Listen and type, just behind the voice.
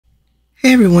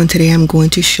Hey everyone, today I'm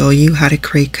going to show you how to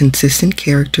create consistent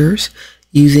characters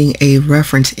using a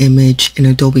reference image in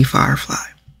Adobe Firefly.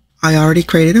 I already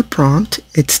created a prompt.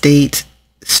 It states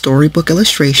storybook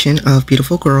illustration of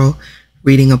beautiful girl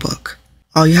reading a book.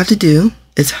 All you have to do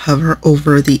is hover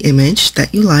over the image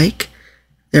that you like.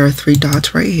 There are three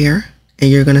dots right here, and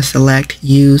you're going to select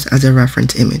use as a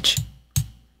reference image.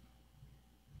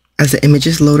 As the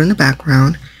images load in the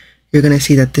background, you're going to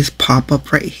see that this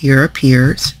pop-up right here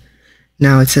appears.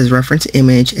 Now it says reference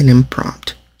image and then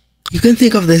prompt. You can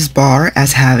think of this bar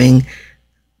as having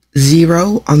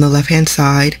 0 on the left hand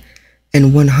side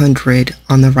and 100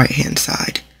 on the right hand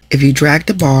side. If you drag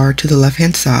the bar to the left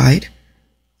hand side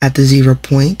at the 0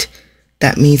 point,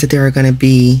 that means that there are going to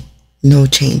be no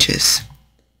changes.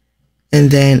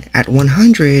 And then at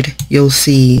 100, you'll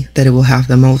see that it will have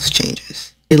the most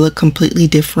changes. They look completely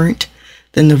different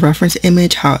than the reference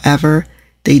image. However,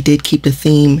 they did keep the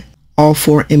theme. All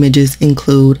 4 images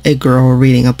include a girl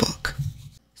reading a book.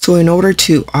 So in order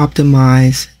to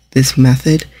optimize this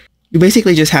method, you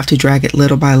basically just have to drag it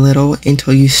little by little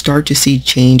until you start to see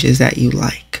changes that you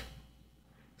like.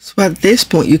 So at this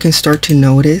point, you can start to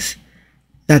notice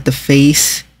that the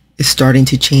face is starting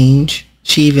to change.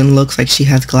 She even looks like she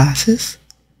has glasses.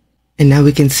 And now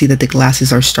we can see that the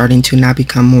glasses are starting to now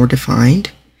become more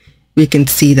defined. We can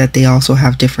see that they also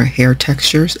have different hair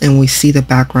textures, and we see the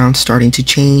background starting to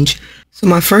change. So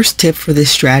my first tip for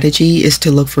this strategy is to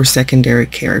look for secondary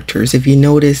characters. If you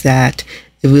notice that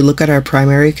if we look at our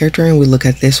primary character and we look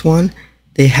at this one,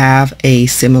 they have a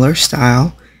similar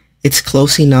style. It's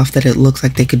close enough that it looks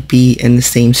like they could be in the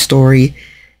same story,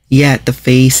 yet the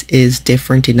face is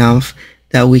different enough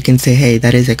that we can say, hey,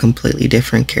 that is a completely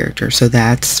different character. So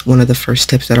that's one of the first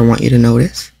tips that I want you to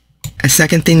notice. A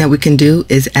second thing that we can do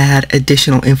is add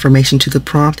additional information to the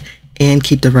prompt and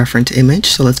keep the reference image.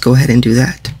 So let's go ahead and do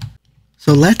that.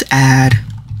 So let's add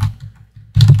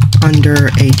under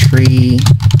a tree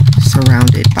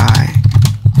surrounded by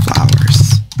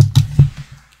flowers.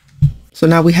 So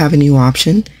now we have a new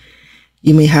option.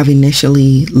 You may have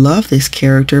initially loved this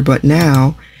character, but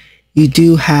now you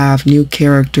do have new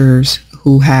characters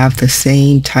who have the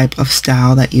same type of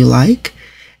style that you like,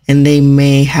 and they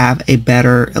may have a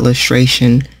better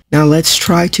illustration. Now let's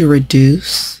try to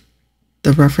reduce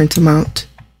the reference amount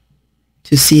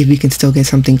to see if we can still get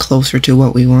something closer to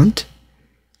what we want.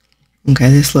 Okay,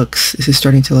 this is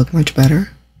starting to look much better.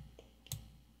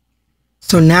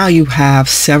 So now you have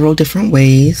several different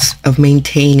ways of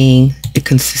maintaining a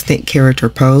consistent character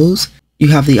pose. You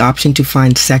have the option to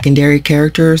find secondary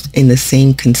characters in the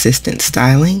same consistent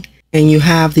styling. And you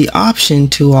have the option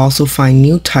to also find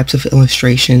new types of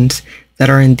illustrations that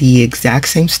are in the exact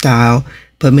same style,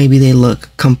 but maybe they look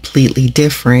completely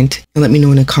different. And let me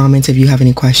know in the comments if you have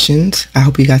any questions. I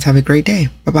hope you guys have a great day.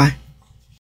 Bye-bye.